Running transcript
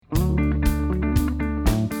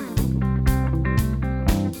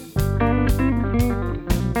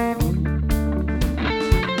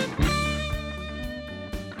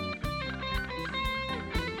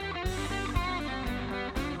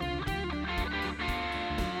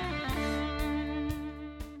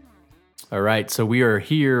All right, so we are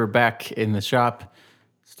here back in the shop,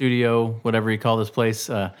 studio, whatever you call this place.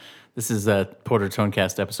 This is Porter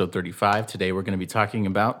Tonecast episode 35. Today we're going to be talking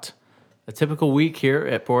about a typical week here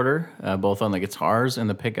at Porter, both on the guitars and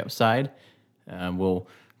the pickup side. We'll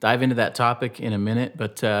dive into that topic in a minute,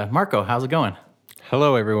 but Marco, how's it going?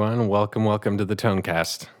 Hello, everyone. Welcome to the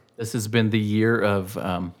Tonecast. This has been the year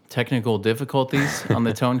of technical difficulties on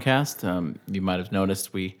the Tonecast. You might have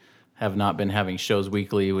noticed we have not been having shows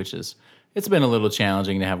weekly, it's been a little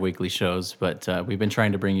challenging to have weekly shows, but we've been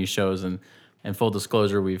trying to bring you shows, and full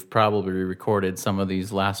disclosure, we've probably recorded some of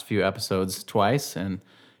these last few episodes twice, and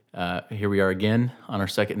here we are again on our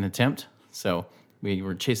second attempt. So we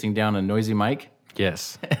were chasing down a noisy mic.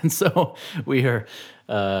 Yes. And so we're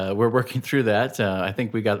working through that. I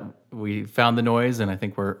think we found the noise, and I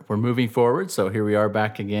think we're moving forward. So here we are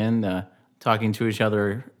back again, talking to each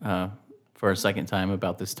other for a second time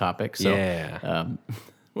about this topic. So yeah.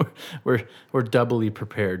 We're doubly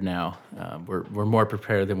prepared now. We're more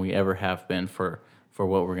prepared than we ever have been for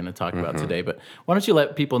what we're going to talk about today. But why don't you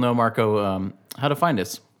let people know, Marco, how to find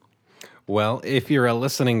us? Well, if you're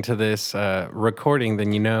listening to this recording,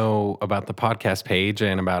 then you know about the podcast page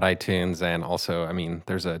and about iTunes. And also,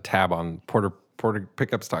 there's a tab on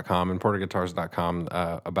porterpickups.com and porterguitars.com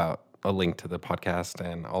about a link to the podcast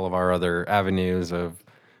and all of our other avenues of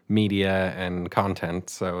media and content.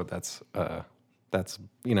 So that's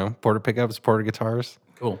Porter Pickups, Porter Guitars.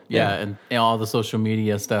 Cool. Yeah, and all the social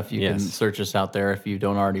media stuff, you can search us out there if you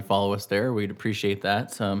don't already follow us there. We'd appreciate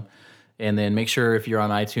that. And then make sure if you're on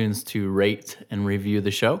iTunes to rate and review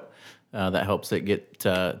the show. That helps it get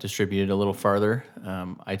distributed a little farther.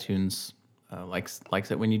 iTunes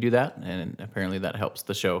likes it when you do that, and apparently that helps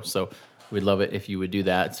the show. So we'd love it if you would do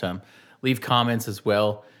that. Leave comments as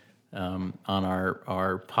well on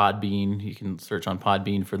our Podbean. You can search on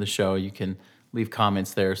Podbean for the show. You can leave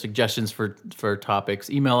comments there, suggestions for topics.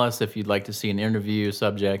 Email us if you'd like to see an interview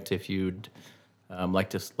subject, if you'd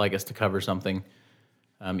like us to cover something.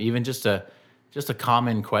 Even just a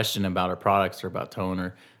common question about our products or about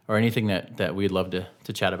tone or anything that we'd love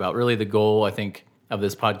to chat about. Really, the goal, I think, of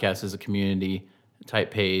this podcast is a community type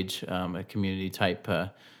page, a community type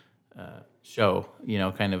show. We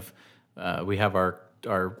have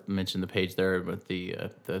our mentioned the page there with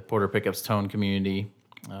the Porter Pickups Tone community.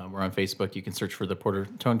 We're on Facebook. You can search for the Porter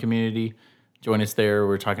Tone community. Join us there.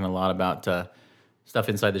 We're talking a lot about stuff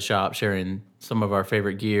inside the shop, sharing some of our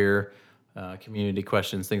favorite gear, community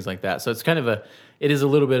questions, things like that. So it's it is a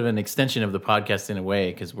little bit of an extension of the podcast in a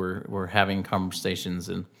way, because we're having conversations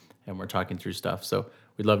and we're talking through stuff. So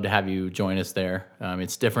we'd love to have you join us there.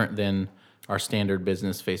 It's different than our standard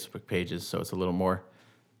business Facebook pages, so it's a little more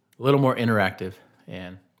interactive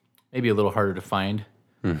and maybe a little harder to find.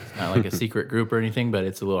 It's not like a secret group or anything, but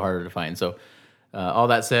it's a little harder to find. So all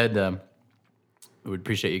that said, we would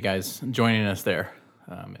appreciate you guys joining us there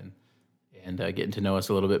and getting to know us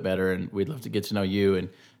a little bit better. And we'd love to get to know you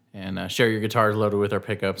and share your guitars loaded with our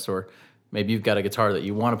pickups, or maybe you've got a guitar that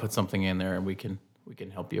you want to put something in there, and we can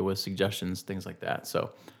help you with suggestions, things like that.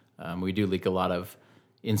 So we do leak a lot of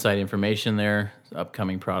inside information there,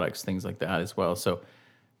 upcoming products, things like that as well. So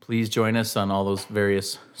please join us on all those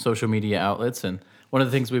various social media outlets. And one of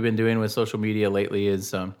the things we've been doing with social media lately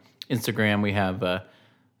is Instagram. We have a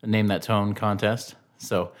Name That Tone contest.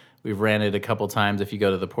 So we've ran it a couple times. If you go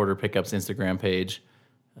to the Porter Pickups Instagram page,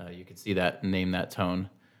 you can see that Name That Tone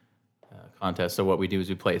contest. So what we do is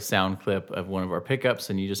we play a sound clip of one of our pickups,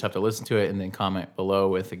 and you just have to listen to it and then comment below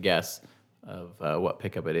with a guess of what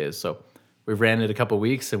pickup it is. So we've ran it a couple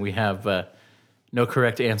weeks, and we have no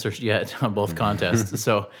correct answers yet on both contests.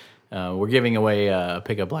 So we're giving away a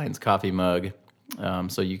Pickup Lines coffee mug.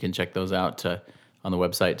 So you can check those out on the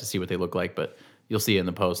website to see what they look like, but you'll see it in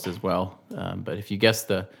the post as well. But if you guess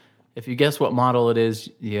what model it is,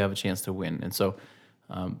 you have a chance to win. And so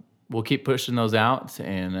we'll keep pushing those out,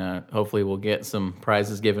 and hopefully we'll get some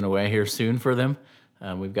prizes given away here soon for them.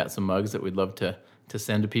 We've got some mugs that we'd love to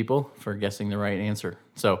send to people for guessing the right answer.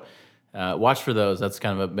 So watch for those. That's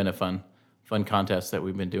been a fun contest that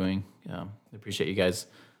we've been doing. I appreciate you guys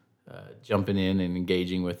jumping in and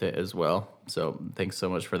engaging with it as well. So thanks so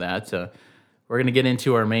much for that. We're going to get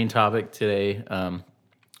into our main topic today.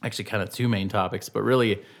 Actually, kind of two main topics, but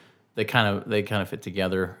really they kind of fit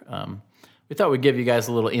together. We thought we'd give you guys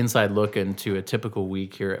a little inside look into a typical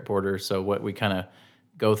week here at Porter. So what we kind of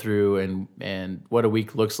go through and what a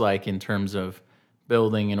week looks like in terms of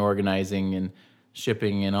building and organizing and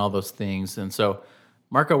shipping and all those things. And so,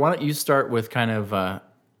 Marco, why don't you start with kind of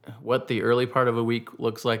what the early part of a week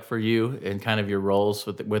looks like for you and kind of your roles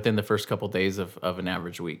within the first couple days of an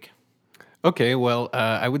average week? Okay, well,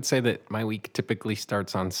 I would say that my week typically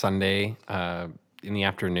starts on Sunday in the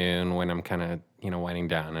afternoon when I'm kind of winding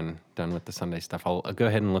down and done with the Sunday stuff. I'll go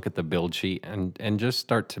ahead and look at the build sheet and just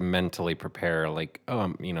start to mentally prepare. Like,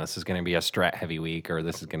 this is going to be a strat heavy week, or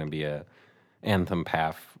this is going to be a anthem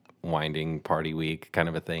path winding party week kind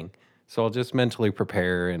of a thing. So I'll just mentally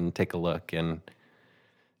prepare and take a look and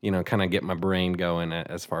kind of get my brain going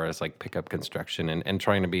as far as like pickup construction and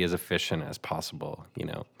trying to be as efficient as possible.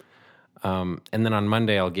 And then on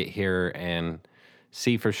Monday, I'll get here and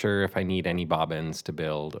see for sure if I need any bobbins to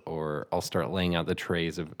build, or I'll start laying out the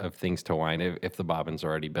trays of things to wind if the bobbins are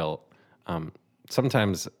already built.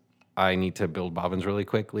 Sometimes I need to build bobbins really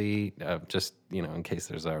quickly, just in case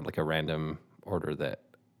there's a random order that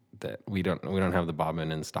we don't have the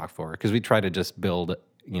bobbin in stock for, because we try to just build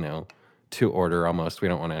to order almost. We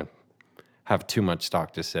don't want to have too much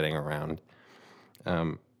stock just sitting around.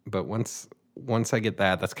 But once I get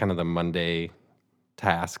that's kind of the Monday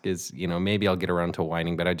task is, maybe I'll get around to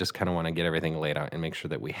winding, but I just kind of want to get everything laid out and make sure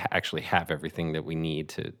that we actually have everything that we need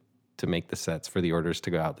to make the sets for the orders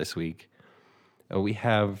to go out this week. We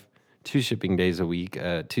have 2 shipping days a week,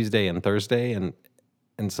 Tuesday and Thursday.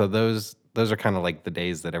 And so those are kind of like the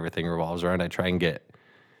days that everything revolves around. I try and get,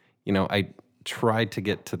 I try to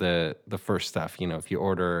get to the first stuff. If you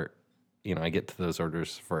order, I get to those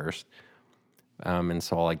orders first. And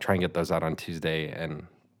so I'll try and get those out on Tuesday, and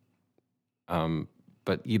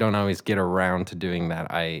but you don't always get around to doing that.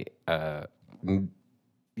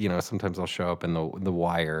 Sometimes I'll show up and the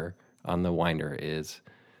wire on the winder is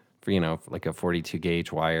for like a 42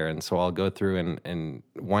 gauge wire, and so I'll go through and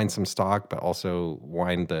wind some stock, but also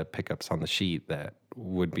wind the pickups on the sheet that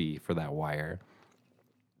would be for that wire.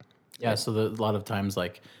 Yeah, so a lot of times,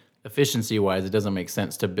 like efficiency wise, it doesn't make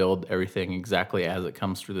sense to build everything exactly as it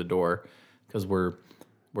comes through the door, because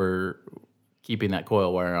we're keeping that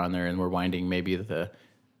coil wire on there, and we're winding maybe the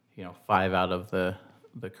 5 out of the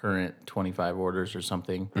current 25 orders or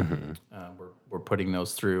something. We're putting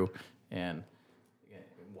those through and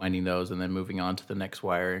winding those, and then moving on to the next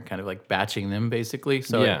wire and kind of like batching them basically.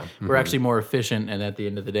 So we're actually more efficient, and at the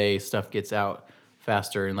end of the day, stuff gets out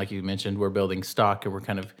faster. And like you mentioned, we're building stock, and we're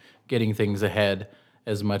kind of getting things ahead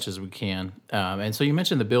as much as we can. And so you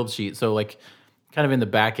mentioned the build sheet. So like, kind of in the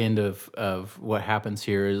back end of what happens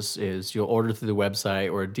here is you'll order through the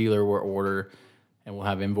website, or a dealer will order, and we'll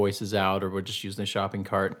have invoices out, or we'll just use the shopping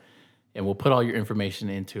cart, and we'll put all your information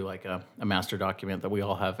into like a master document that we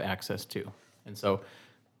all have access to. And so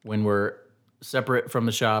when we're separate from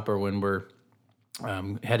the shop, or when we're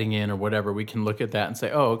heading in or whatever, we can look at that and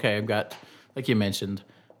say, oh, okay, I've got, like you mentioned,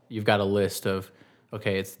 you've got a list of,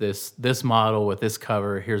 okay, it's this model with this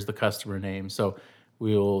cover, here's the customer name. So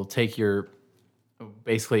we'll take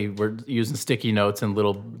basically, we're using sticky notes and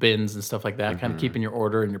little bins and stuff like that, kind of keeping your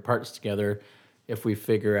order and your parts together. If we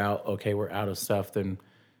figure out, okay, we're out of stuff, then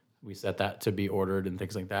we set that to be ordered and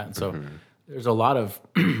things like that. And so there's a lot of,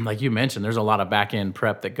 like you mentioned, there's a lot of back-end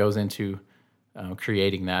prep that goes into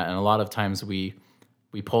creating that. And a lot of times we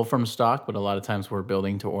pull from stock, but a lot of times we're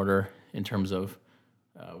building to order in terms of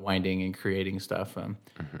winding and creating stuff.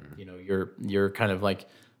 You're kind of like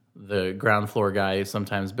the ground floor guy,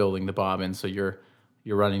 sometimes building the bobbin. So you're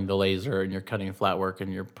running the laser, and you're cutting flat work,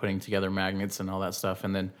 and you're putting together magnets and all that stuff.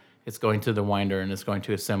 And then it's going to the winder, and it's going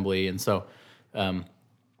to assembly. And so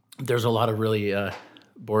there's a lot of really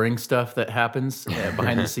boring stuff that happens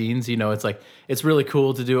behind the scenes. It's like, it's really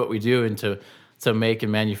cool to do what we do and to make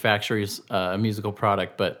and manufacture a musical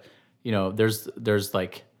product. But, there's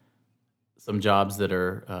like some jobs that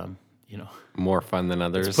are, more fun than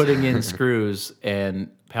others. It's putting in screws and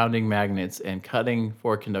pounding magnets and cutting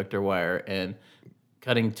 4-conductor wire and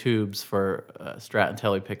cutting tubes for Strat and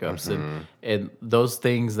Tele pickups, and those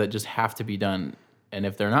things that just have to be done. And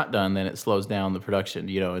if they're not done, then it slows down the production,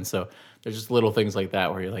 And so there's just little things like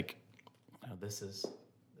that where you're like, oh, this is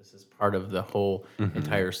part of the whole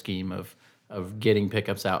entire scheme of getting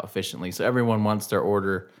pickups out efficiently. So everyone wants their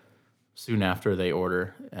order soon after they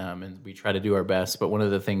order, and we try to do our best. But one of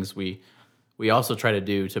the things we also try to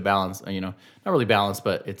do to balance, not really balance,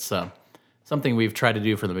 but it's something we've tried to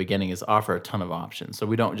do from the beginning, is offer a ton of options. So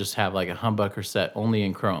we don't just have like a humbucker set only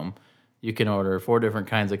in chrome. You can order 4 different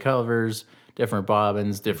kinds of covers, different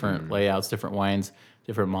bobbins, different layouts, different winds,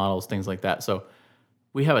 different models, things like that. So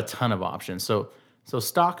we have a ton of options. So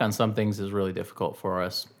stock on some things is really difficult for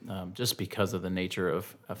us, just because of the nature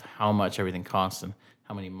of how much everything costs and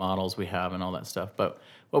how many models we have and all that stuff. But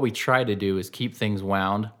what we try to do is keep things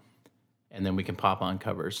wound, and then we can pop on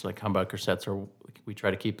covers. Like humbucker sets, or we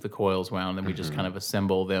try to keep the coils wound, and we just kind of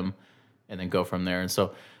assemble them and then go from there. And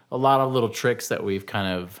so a lot of little tricks that we've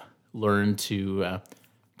kind of learned to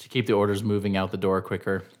keep the orders moving out the door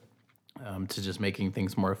quicker, to just making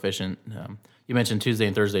things more efficient. You mentioned Tuesday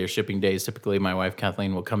and Thursday are shipping days. Typically, my wife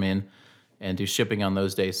Kathleen will come in and do shipping on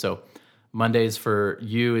those days. So Mondays for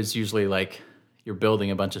you is usually like you're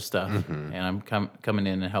building a bunch of stuff, and I'm coming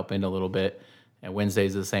in and helping a little bit. And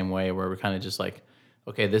Wednesdays the same way, where we're kind of just like,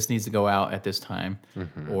 okay, this needs to go out at this time,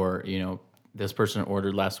 or this person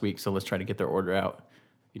ordered last week, so let's try to get their order out,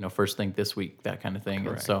 first thing this week, that kind of thing.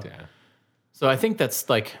 Correct, and so I think that's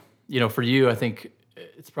like, for you, I think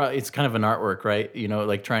it's kind of an artwork, right?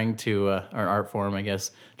 Like trying to, or art form, I guess,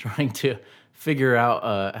 trying to figure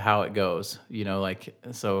out how it goes. Like,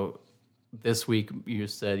 so this week you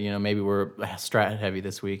said, maybe we're strat heavy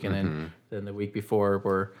this week, and then the week before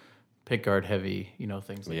we're pick guard heavy,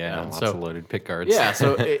 things like that. Yeah, lots of loaded pick guards. Yeah,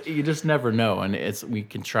 so you just never know, and we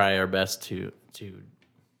can try our best to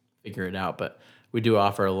figure it out, but we do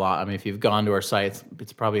offer a lot. I mean, if you've gone to our sites,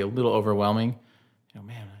 it's probably a little overwhelming.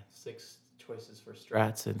 Man, 6 choices for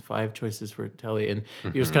strats and 5 choices for tele, and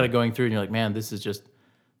you're just kind of going through, and you're like, man, this is just,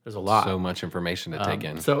 there's a lot. So much information to take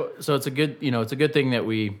in. So it's a good, it's a good thing that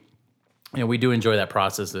we do enjoy that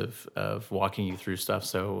process of walking you through stuff.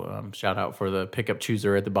 So shout out for the pickup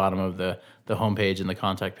chooser at the bottom of the homepage and the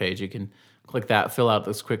contact page. You can click that, fill out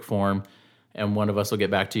this quick form, and one of us will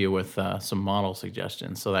get back to you with some model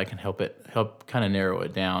suggestions. So that can help kind of narrow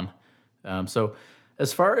it down. So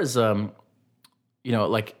as far as so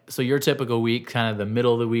your typical week, kind of the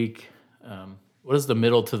middle of the week, what does the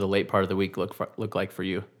middle to the late part of the week look like for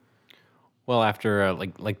you? Well, after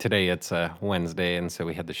like today, it's Wednesday, and so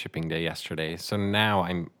we had the shipping day yesterday. So now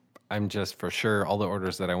I'm just for sure all the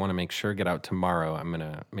orders that I want to make sure get out tomorrow. I'm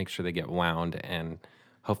gonna make sure they get wound, and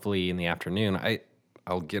hopefully in the afternoon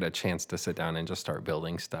I'll get a chance to sit down and just start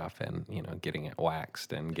building stuff and getting it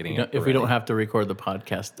waxed and getting it. If we don't have to record the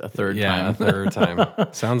podcast a third time, yeah, a third time.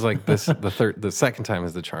 Sounds like the second time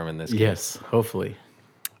is the charm in this case. Yes, hopefully.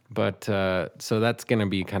 But so that's going to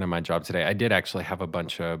be kind of my job today. I did actually have a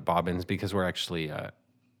bunch of bobbins because we're actually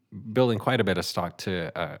building quite a bit of stock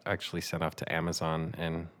to actually send off to Amazon,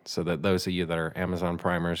 and so that those of you that are Amazon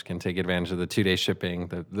primers can take advantage of the 2-day shipping.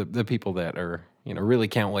 The people that are really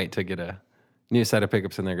can't wait to get a new set of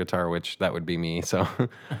pickups in their guitar, which that would be me. So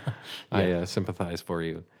I sympathize for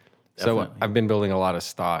you. Definitely. So I've been building a lot of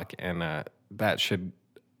stock, and that should,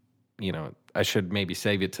 I should maybe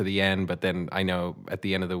save it to the end, but then I know at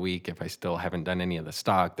the end of the week, if I still haven't done any of the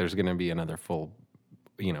stock, there's going to be another full,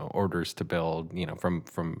 orders to build,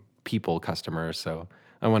 from customers. So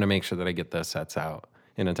I want to make sure that I get those sets out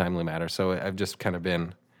in a timely manner. So I've just kind of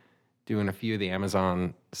been doing a few of the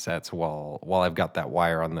Amazon sets while I've got that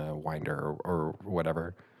wire on the winder or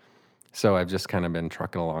whatever. So I've just kind of been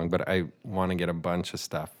trucking along, but I want to get a bunch of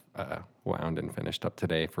stuff wound and finished up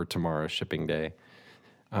today for tomorrow's shipping day.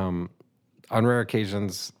 On rare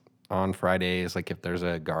occasions, on Fridays, like if there's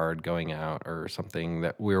a guard going out or something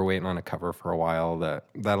that we were waiting on a cover for a while,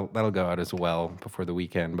 that'll go out as well before the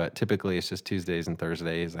weekend. But typically it's just Tuesdays and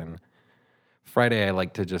Thursdays, and Friday I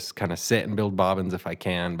like to just kind of sit and build bobbins if I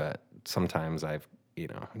can. But sometimes I've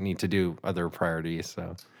need to do other priorities.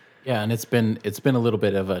 So yeah, and it's been a little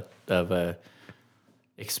bit of a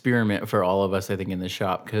experiment for all of us, I think, in the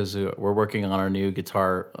shop, because we're working on our new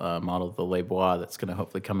guitar model, the Les Bois, that's going to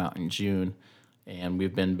hopefully come out in June, and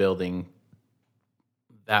we've been building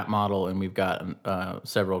that model, and we've got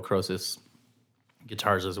several Croesus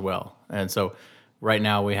guitars as well. And so right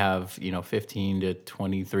now we have 15 to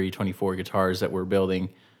 23, 24 guitars that we're building,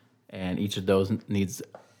 and each of those needs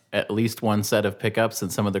at least one set of pickups,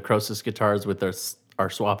 and some of the Croesus guitars with our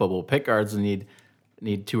swappable pick guards need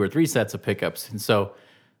 2 or 3 sets of pickups. And so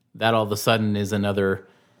that all of a sudden is another,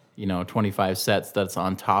 25 sets that's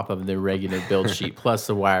on top of the regular build sheet, plus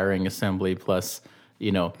the wiring assembly, plus,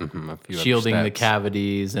 shielding the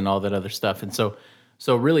cavities and all that other stuff. And so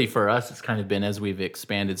really for us, it's kind of been, as we've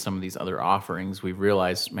expanded some of these other offerings, we've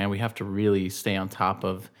realized, man, we have to really stay on top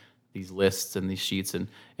of these lists and these sheets and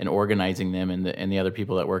organizing them, and the other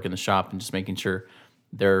people that work in the shop, and just making sure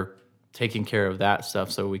they're taking care of that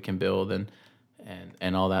stuff so we can build and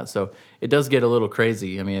all that. So it does get a little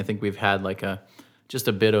crazy. I mean, I think we've had like just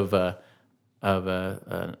a bit of a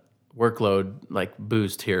workload like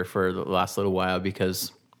boost here for the last little while,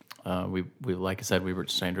 because we like I said, we were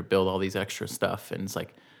just trying to build all these extra stuff, and it's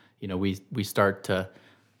like, we start to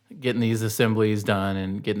getting these assemblies done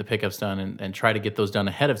and getting the pickups done, and try to get those done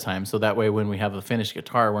ahead of time, so that way when we have a finished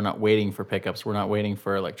guitar, we're not waiting for pickups, we're not waiting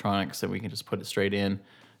for electronics, and we can just put it straight in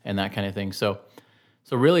and that kind of thing. So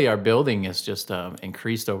really our building is just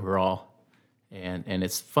increased overall, and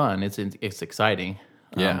it's fun, it's exciting.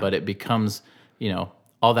 Yeah. But it becomes,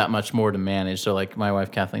 all that much more to manage. So like my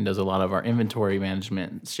wife Kathleen does a lot of our inventory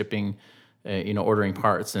management, shipping, ordering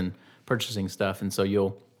parts and purchasing stuff, and so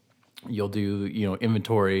you'll do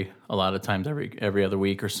inventory a lot of times every other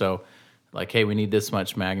week or so. Like, hey, we need this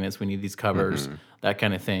much magnets, we need these covers, that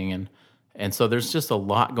kind of thing, and so there's just a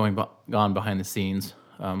lot going on behind the scenes.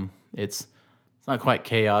 It's not quite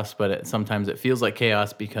chaos, but sometimes it feels like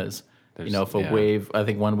chaos because if a wave. I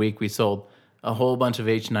think one week we sold a whole bunch of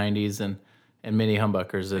H90s and mini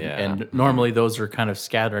humbuckers, and normally those are kind of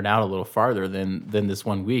scattered out a little farther than this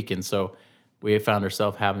one week, and so we found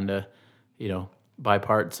ourselves having to, buy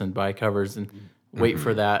parts and buy covers and wait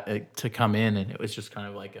for that to come in, and it was just kind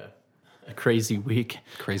of like a crazy week.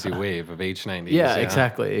 Crazy wave of H90s. Yeah,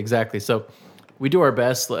 exactly. So we do our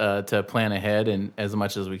best to plan ahead and as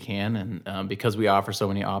much as we can, and because we offer so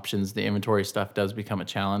many options, the inventory stuff does become a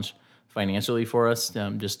challenge financially for us.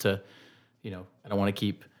 Just to, I don't want to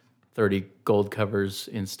keep 30 gold covers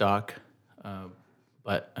in stock,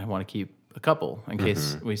 but I want to keep a couple in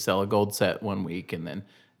case we sell a gold set one week and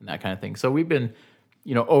that kind of thing. So we've been,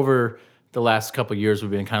 over the last couple of years, we've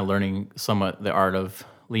been kind of learning somewhat the art of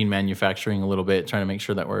lean manufacturing a little bit, trying to make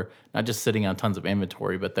sure that we're not just sitting on tons of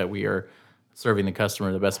inventory, but that we are serving the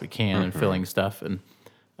customer the best we can and filling stuff. And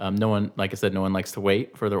no one, like I said, no one likes to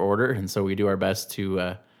wait for their order, and so we do our best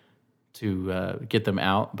to get them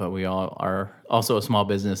out. But we all are also a small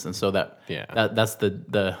business, and so that's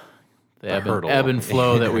the ebb and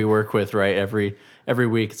flow that we work with, right? Every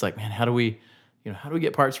week, it's like, man, how do we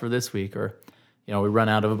get parts for this week? Or, we run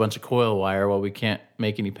out of a bunch of coil wire. Well, we can't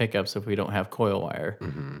make any pickups if we don't have coil wire.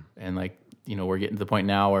 And we're getting to the point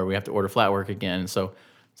now where we have to order flat work again. So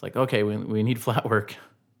it's like, okay, we need flat work.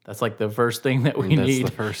 That's like the first thing that we need. That's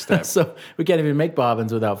the first step. So we can't even make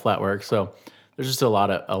bobbins without flat work. So there's just a lot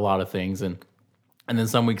of things. And then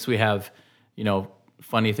some weeks we have,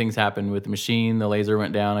 funny things happen with the machine. The laser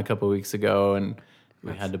went down a couple of weeks ago, and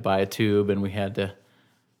we had to buy a tube, and we had to,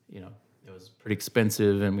 it was pretty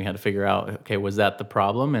expensive, and we had to figure out, okay, was that the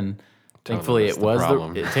problem? And thankfully it was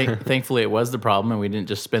thankfully it was the problem, and we didn't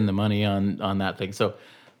just spend the money on that thing. So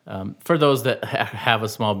for those that have a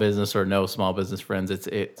small business or know small business friends,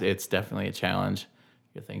 it's definitely a challenge.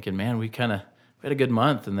 You're thinking, man, we had a good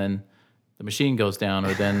month, and then the machine goes down,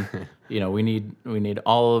 or then we need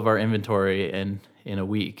all of our inventory in a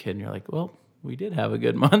week, and you're like, well, we did have a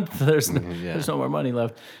good month. There's no more money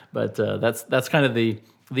left, but that's kind of the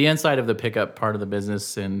inside of the pickup part of the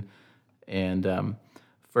business, and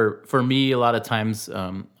for me, a lot of times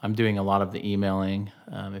I'm doing a lot of the emailing.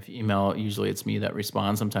 If you email, usually it's me that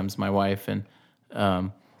responds. Sometimes my wife, and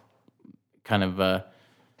kind of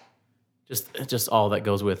just all that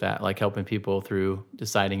goes with that, like helping people through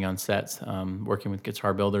deciding on sets, working with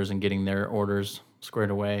guitar builders and getting their orders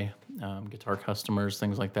squared away, guitar customers,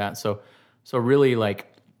 things like that. So really,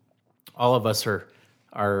 like, all of us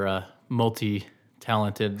are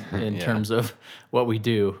multi-talented in terms of what we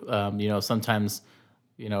do. Sometimes,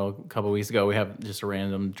 a couple of weeks ago, we have just a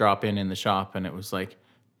random drop in the shop, and it was like,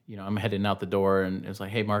 I'm heading out the door, and it was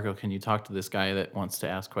like, hey, Marco, can you talk to this guy that wants to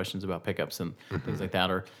ask questions about pickups and things like that?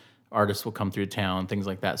 Or artists will come through town, things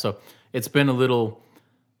like that. So it's been a little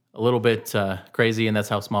bit crazy, and that's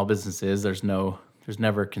how small business is. There's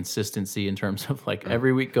never consistency in terms of like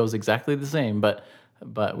every week goes exactly the same, but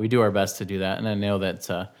we do our best to do that. And I know that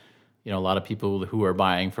a lot of people who are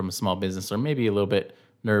buying from a small business are maybe a little bit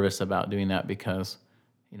nervous about doing that because,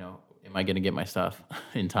 am I going to get my stuff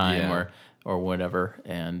in time or whatever?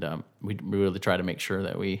 And we really try to make sure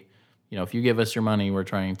that we, if you give us your money, we're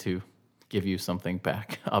trying to give you something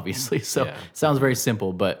back, obviously. So it sounds very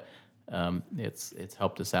simple, but it's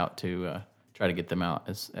helped us out to try to get them out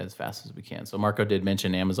as fast as we can. So Marco did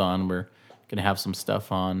mention Amazon. We're going to have some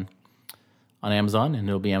stuff on Amazon, and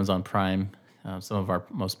it'll be Amazon Prime, some of our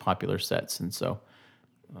most popular sets. And so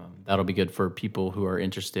that'll be good for people who are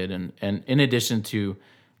interested. And in addition to,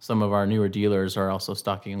 some of our newer dealers are also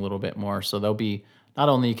stocking a little bit more. So there'll be, not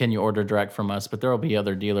only can you order direct from us, but there will be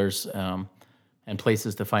other dealers and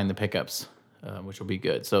places to find the pickups, which will be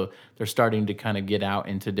good. So they're starting to kind of get out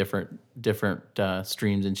into different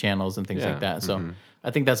streams and channels and things like that. So I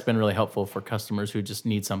think that's been really helpful for customers who just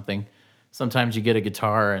need something. Sometimes you get a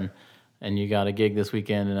guitar and you got a gig this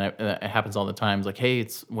weekend, and it happens all the time. It's like, hey,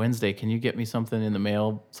 it's Wednesday. Can you get me something in the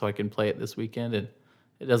mail so I can play it this weekend? And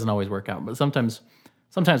it doesn't always work out, but sometimes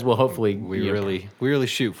we'll hopefully we really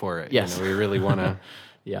shoot for it. Yes, we really want to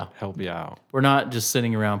help you out. We're not just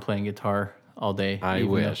sitting around playing guitar all day.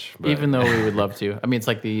 Even though we would love to. I mean, it's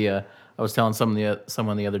like I was telling someone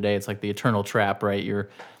the other day, it's like the eternal trap, right?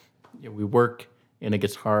 We work in a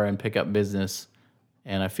guitar and pickup business,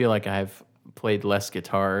 and I feel like I've played less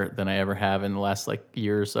guitar than I ever have in the last like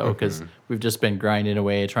year or so, because we've just been grinding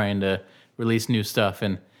away trying to release new stuff,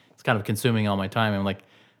 and it's kind of consuming all my time. I'm like,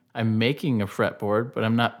 I'm making a fretboard, but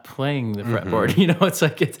I'm not playing the fretboard. You know, it's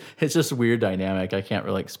like it's just a weird dynamic. I can't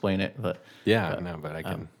really explain it, but but I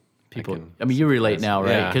can. people. I mean, you relate now,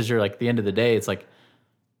 right? Because you're like, the end of the day, it's like,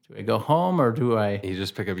 do I go home or do I? You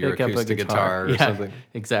just pick up your acoustic guitar or something.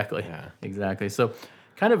 Exactly. Yeah. Exactly. So,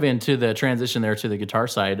 kind of into the transition there to the guitar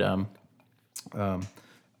side.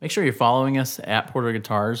 Make sure you're following us at Porter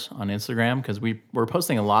Guitars on Instagram, because we're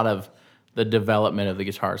posting a lot of the development of the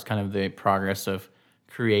guitars, kind of the progress of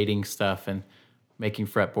creating stuff and making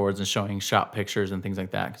fretboards and showing shop pictures and things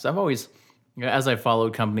like that. Because I've always, as I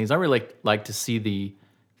followed companies, I really like to see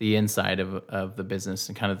the inside of the business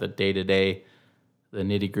and kind of the day-to-day, the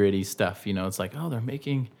nitty-gritty stuff. You know, it's like, oh, they're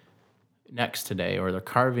making necks today, or they're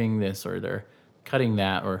carving this, or they're cutting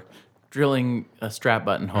that, or drilling a strap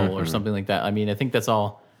buttonhole or something like that. I mean, I think that's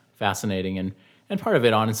all fascinating, and part of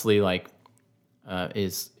it, honestly, like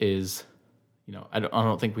is you know, I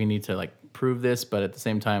don't think we need to like prove this, but at the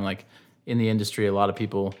same time, like in the industry, a lot of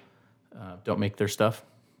people don't make their stuff.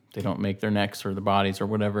 They don't make their necks or the bodies or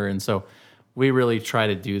whatever, and so we really try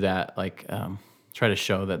to do that, like try to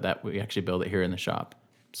show that we actually build it here in the shop.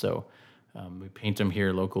 So we paint them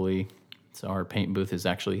here locally. So our paint booth is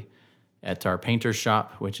actually at our painter's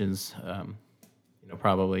shop, which is you know,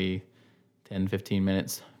 probably 10, 15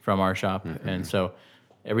 minutes from our shop. And so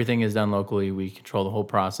everything is done locally. We control the whole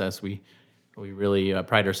process. We really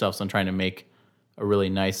pride ourselves on trying to make a really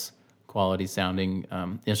nice quality sounding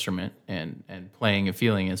instrument and playing and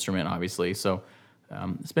feeling instrument, obviously. So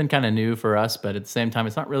it's been kind of new for us, but at the same time,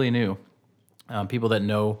 it's not really new. People that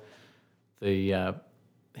know the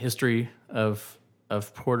history of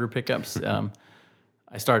Porter pickups,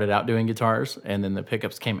 I started out doing guitars, and then the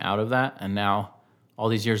pickups came out of that, and now all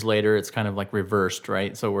these years later, it's kind of like reversed,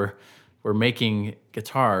 right? So we're making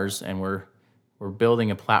guitars, and we're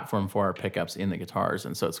building a platform for our pickups in the guitars,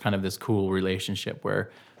 and so it's kind of this cool relationship where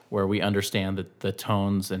we understand the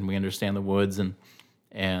tones and we understand the woods,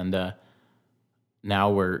 and now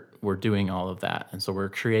we're doing all of that, and so we're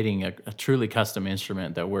creating a truly custom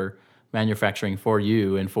instrument that we're manufacturing for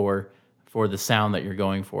you and for the sound that you're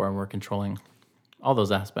going for, and we're controlling all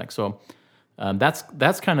those aspects. So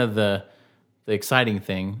that's kind of the exciting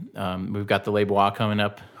thing. We've got the Les Bois coming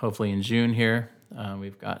up, hopefully in June here.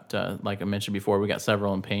 We've got, like I mentioned before, we got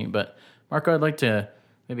several in paint. But Marco, I'd like to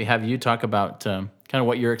maybe have you talk about kind of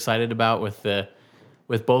what you're excited about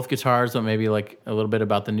with both guitars, but maybe like a little bit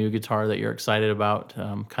about the new guitar that you're excited about.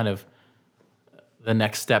 Kind of the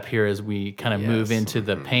next step here as we kind of move into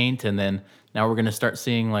the paint, and then now we're going to start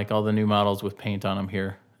seeing like all the new models with paint on them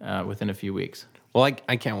here within a few weeks. Well,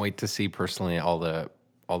 I can't wait to see personally all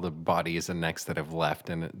the bodies and necks that have left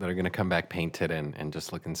and that are going to come back painted and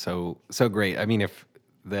just looking so great. I mean, if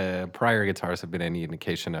the prior guitars have been any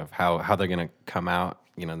indication of how they're going to come out,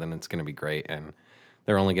 you know, then it's going to be great, and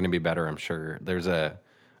they're only going to be better, I'm sure. There's a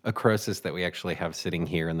Croesus that we actually have sitting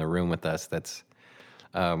here in the room with us. That's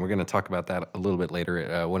we're going to talk about that a little bit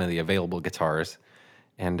later. One of the available guitars,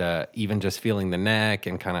 and even just feeling the neck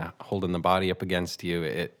and kind of holding the body up against you,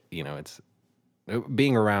 it's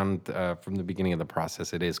being around from the beginning of the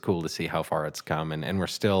process. It is cool to see how far it's come, and we're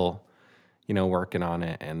still, you know, working on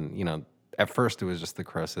it. And you know, at first it was just the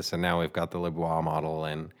Croesus, and now we've got the Les Bois model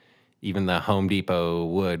and even the Home Depot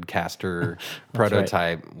wood caster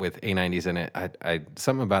prototype with A90s in it. I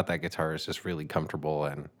something about that guitar is just really comfortable,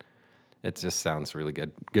 and it just sounds really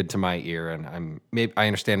good to my ear. And I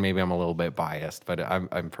understand maybe I'm a little bit biased, but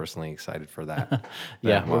I'm personally excited for that.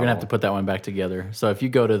 Yeah, we're gonna have to put that one back together. So if you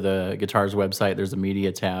go to the Guitars website, there's a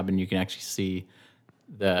media tab, and you can actually see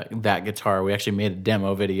that guitar. We actually made a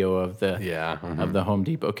demo video of of the Home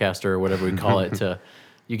Depot caster or whatever we call it.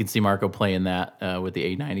 You can see Marco playing that with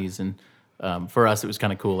the A90s, and for us it was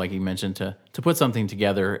kind of cool, like you mentioned, to put something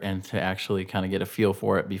together and to actually kind of get a feel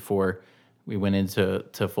for it before we went into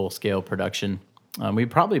full scale production. We've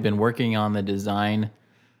probably been working on the design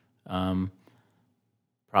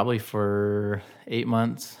probably for 8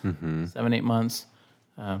 months, 7-8 months,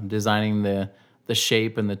 designing the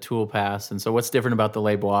shape and the tool paths. And so what's different about the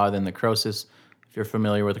Les Bois than the Croesus? If you're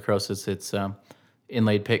familiar with the Croesus, it's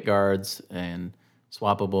inlaid pick guards and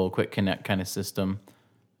swappable quick connect kind of system.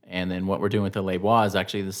 And then what we're doing with the Les Bois is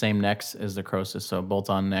actually the same necks as the Croesus, so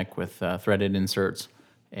bolt-on neck with threaded inserts.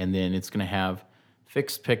 And then it's going to have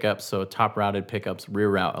fixed pickups, so top-routed pickups,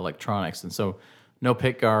 rear-route electronics. And so no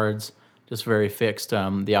pick guards, just very fixed.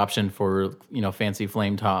 The option for, you know, fancy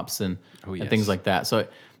flame tops and things like that. So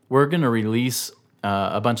we're going to release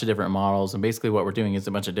a bunch of different models, and basically what we're doing is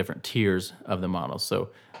a bunch of different tiers of the models.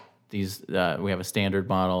 So these. We have a standard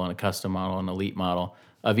model and a custom model and elite model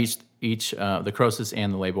of each. The Croesus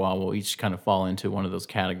and the Les Bois will each kind of fall into one of those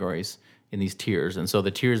categories in these tiers, and so the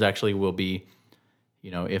tiers actually will be,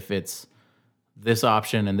 if it's this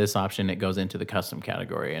option and this option, it goes into the custom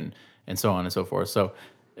category, and so on and so forth. So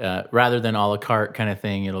rather than a la carte kind of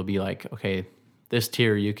thing, it'll be like, okay, this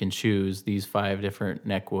tier you can choose these 5 different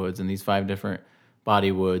neck woods and these 5 different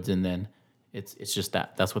body woods, and then it's just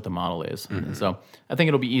that's what the model is. And so I think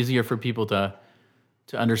it'll be easier for people to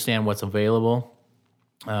understand what's available.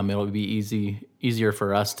 It'll be easier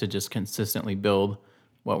for us to just consistently build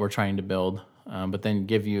what we're trying to build, but then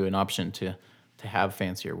give you an option to have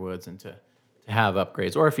fancier woods and to have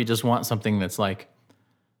upgrades. Or if you just want something that's like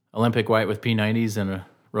Olympic white with P90s and a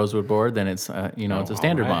rosewood board, then it's it's a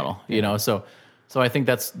standard model. So I think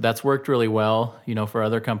that's worked really well, for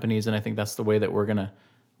other companies, and I think that's the way that we're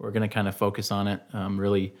gonna kind of focus on it.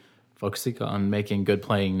 Really focusing on making good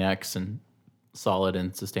playing necks and solid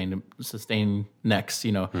and sustained necks.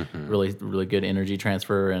 Really really good energy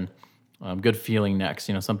transfer and good feeling necks.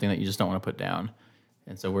 Something that you just don't want to put down.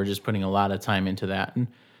 And so we're just putting a lot of time into that.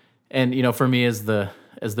 And for me as the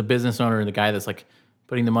business owner and the guy that's like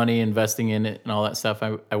putting the money, investing in it and all that stuff,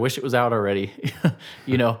 I wish it was out already.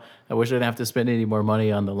 I wish I didn't have to spend any more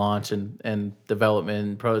money on the launch and development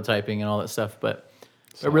and prototyping and all that stuff. But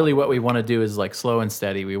really what we want to do is like slow and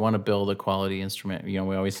steady. We want to build a quality instrument. We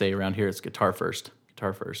always say around here it's guitar first,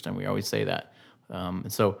 and we always say that.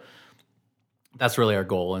 And so that's really our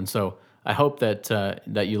goal. And so I hope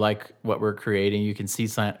that you like what we're creating. You can see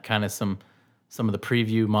kind of some of the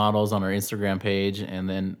preview models on our Instagram page, and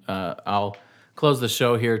then I'll close the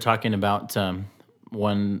show here talking about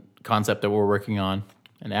one concept that we're working on.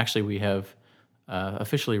 And actually, we have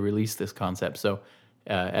officially released this concept. So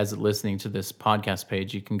as listening to this podcast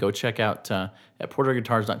page, you can go check out at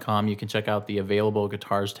porterguitars.com. You can check out the available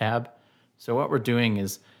guitars tab. So what we're doing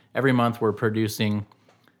is every month we're producing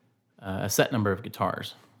a set number of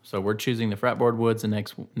guitars. So we're choosing the fretboard woods,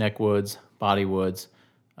 the neck woods, body woods.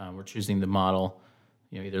 We're choosing the model,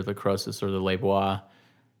 either the Croesus or the Les Bois.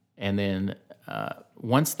 And then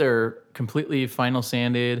once they're completely final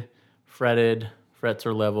sanded, fretted, frets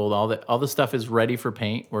are leveled, all the stuff is ready for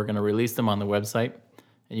paint, we're going to release them on the website,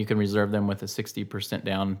 and you can reserve them with a 60%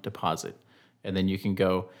 down deposit. And then you can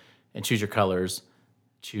go and choose your colors,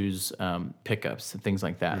 choose pickups and things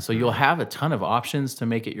like that. Mm-hmm. So you'll have a ton of options to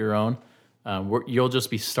make it your own. You'll just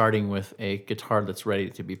be starting with a guitar that's ready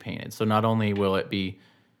to be painted. So not only will it be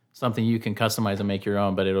something you can customize and make your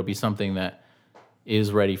own, but it'll be something that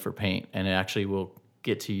is ready for paint, and it actually will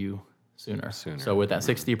get to you sooner. So with that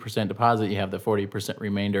 60% deposit, you have the 40%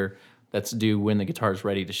 remainder that's due when the guitar is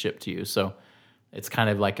ready to ship to you. So it's kind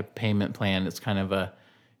of like a payment plan. It's kind of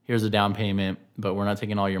here's a down payment, but we're not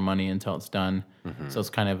taking all your money until it's done. Mm-hmm. So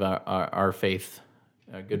it's kind of our faith,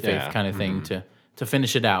 a good faith kind of thing to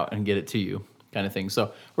finish it out and get it to you kind of thing.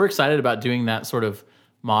 So we're excited about doing that sort of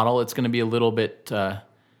model. It's going to be a little bit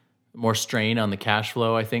more strain on the cash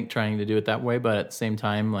flow, I think, trying to do it that way. But at the same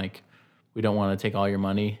time, like, we don't want to take all your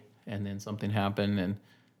money and then something happen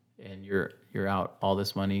and you're out all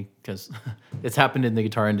this money, because it's happened in the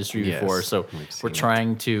guitar industry before. So we're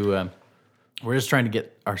trying to we're just trying to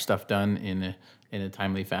get our stuff done in a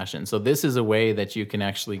timely fashion. So this is a way that you can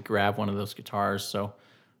actually grab one of those guitars. So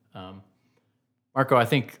Marco, I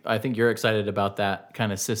think you're excited about that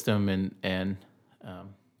kind of system and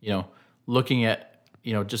looking at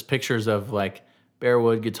just pictures of like bare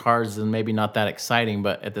wood guitars is maybe not that exciting,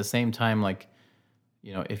 but at the same time, like,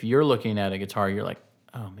 if you're looking at a guitar, you're like,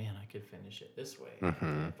 oh man, I could finish it this way.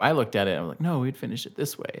 Mm-hmm. If I looked at it, I was like, no, we'd finish it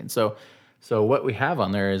this way. And so what we have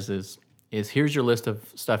on there is here's your list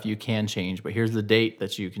of stuff you can change, but here's the date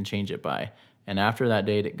that you can change it by. And after that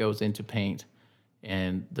date, it goes into paint,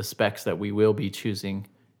 and the specs that we will be choosing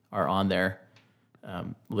are on there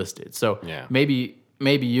listed. So maybe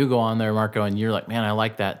you go on there, Marco, and you're like, man, I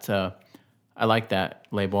like that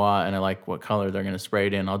Les Bois, and I like what color they're going to spray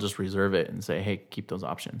it in. I'll just reserve it and say, hey, keep those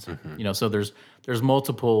options. Mm-hmm. So there's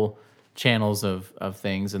multiple channels of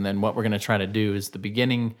things. And then what we're going to try to do is the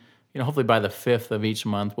beginning, hopefully by the 5th of each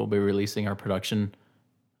month, we'll be releasing our production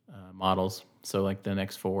models. So like the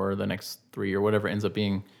next 4, the next 3, or whatever it ends up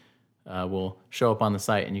being, will show up on the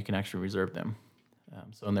site, and you can actually reserve them.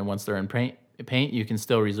 And then once they're in paint, you can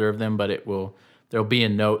still reserve them, but there'll be a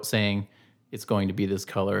note saying it's going to be this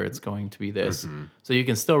color, it's going to be this. Mm-hmm. So you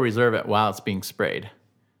can still reserve it while it's being sprayed.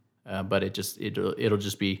 But it'll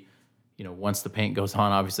just be, once the paint goes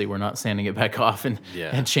on, obviously we're not sanding it back off and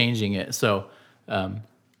changing it. So, so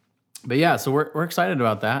we're excited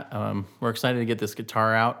about that. We're excited to get this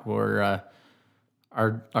guitar out.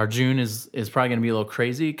 our June is probably going to be a little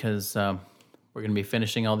crazy because we're going to be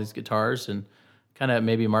finishing all these guitars, and kind of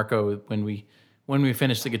maybe Marco, when we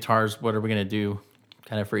finish the guitars, what are we going to do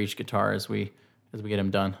kind of for each guitar as we get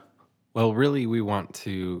them done? Well, really, we want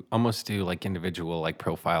to almost do like individual like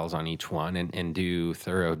profiles on each one and do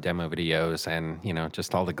thorough demo videos and,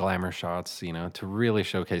 just all the glamour shots, to really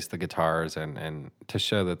showcase the guitars and to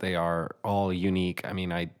show that they are all unique. I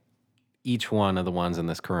mean, each one of the ones in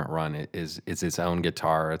this current run is its own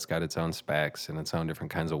guitar. It's got its own specs and its own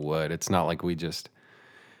different kinds of wood. It's not like we just,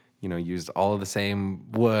 used all of the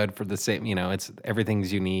same wood for the same,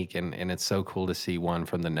 everything's unique and it's so cool to see one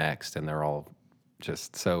from the next, and they're all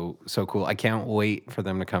just so cool. I can't wait for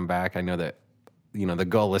them to come back. I know that, the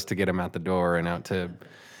goal is to get them out the door and out to,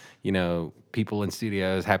 people in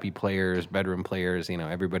studios, happy players, bedroom players,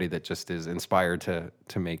 everybody that just is inspired to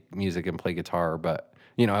make music and play guitar. But,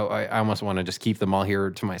 I almost want to just keep them all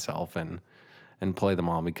here to myself and play them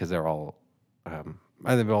all because they're all,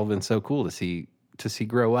 they've all been so cool to see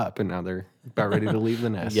grow up, and now they're about ready to leave the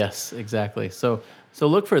nest. Yes, exactly. So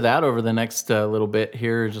look for that over the next little bit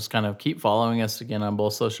here. Just kind of keep following us again on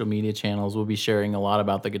both social media channels. We'll be sharing a lot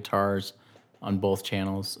about the guitars on both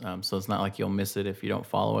channels. So it's not like you'll miss it if you don't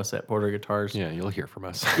follow us at Porter Guitars. Yeah, you'll hear from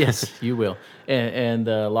us. Yes, you will. And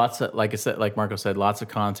lots of, like I said, like Marco said, lots of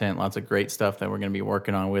content, lots of great stuff that we're going to be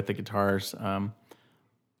working on with the guitars.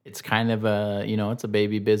 It's kind of it's a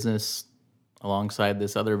baby business alongside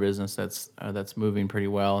this other business that's moving pretty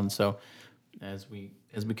well. And so as we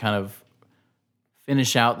kind of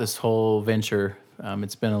finish out this whole venture,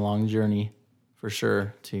 it's been a long journey for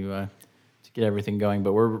sure to get everything going,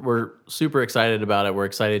 but we're super excited about it. We're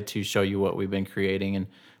excited to show you what we've been creating, and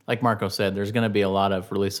like Marco said, there's going to be a lot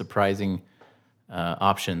of really surprising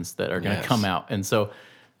options that are going to come out. And so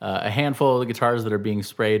a handful of the guitars that are being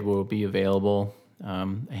sprayed will be available. A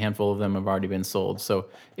handful of them have already been sold. So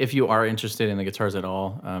if you are interested in the guitars at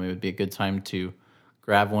all, it would be a good time to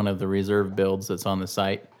grab one of the reserve builds that's on the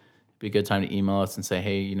site. It'd be a good time to email us and say,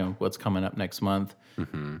 hey, what's coming up next month.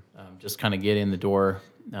 Mm-hmm. Just kind of get in the door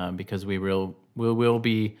because we will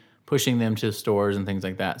be pushing them to stores and things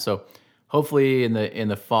like that. So hopefully in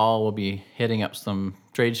the fall we'll be hitting up some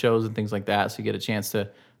trade shows and things like that, so you get a chance to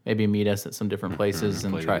maybe meet us at some different places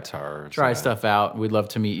and try stuff out. We'd love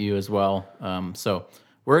to meet you as well. So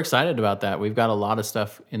we're excited about that. We've got a lot of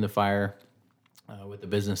stuff in the fire with the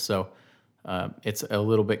business. So it's a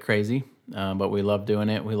little bit crazy, but we love doing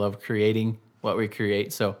it. We love creating what we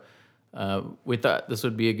create. So we thought this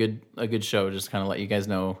would be a good show, just kind of let you guys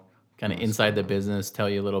know kind of inside the business, tell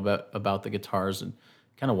you a little bit about the guitars and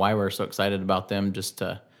kind of why we're so excited about them, just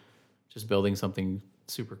building something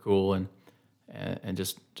super cool and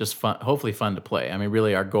just fun, hopefully fun to play. I mean,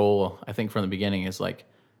 really our goal, I think from the beginning, is like,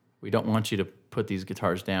 we don't want you to put these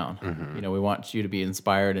guitars down. Mm-hmm. We want you to be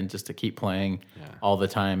inspired and just to keep playing all the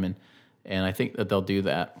time. And I think that they'll do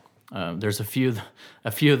that. There's a few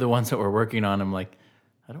of the ones that we're working on. I'm like,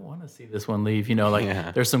 I don't want to see this one leave.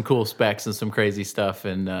 There's some cool specs and some crazy stuff.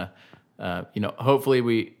 And,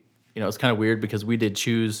 hopefully it's kind of weird because we did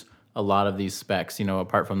choose a lot of these specs,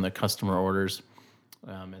 apart from the customer orders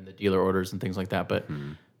and the dealer orders and things like that. But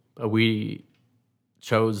we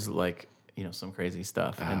chose some crazy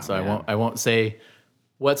stuff. And so I won't say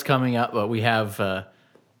what's coming up, but we have,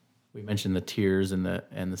 we mentioned the tiers and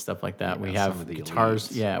the stuff like that. We have guitars.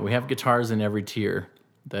 Elites. Yeah, we have guitars in every tier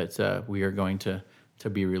that we are going to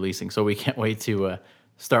be releasing. So we can't wait to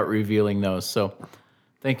start revealing those. So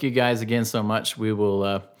thank you guys again so much. We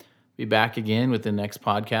will be back again with the next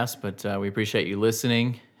podcast, but we appreciate you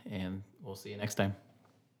listening, and we'll see you next time.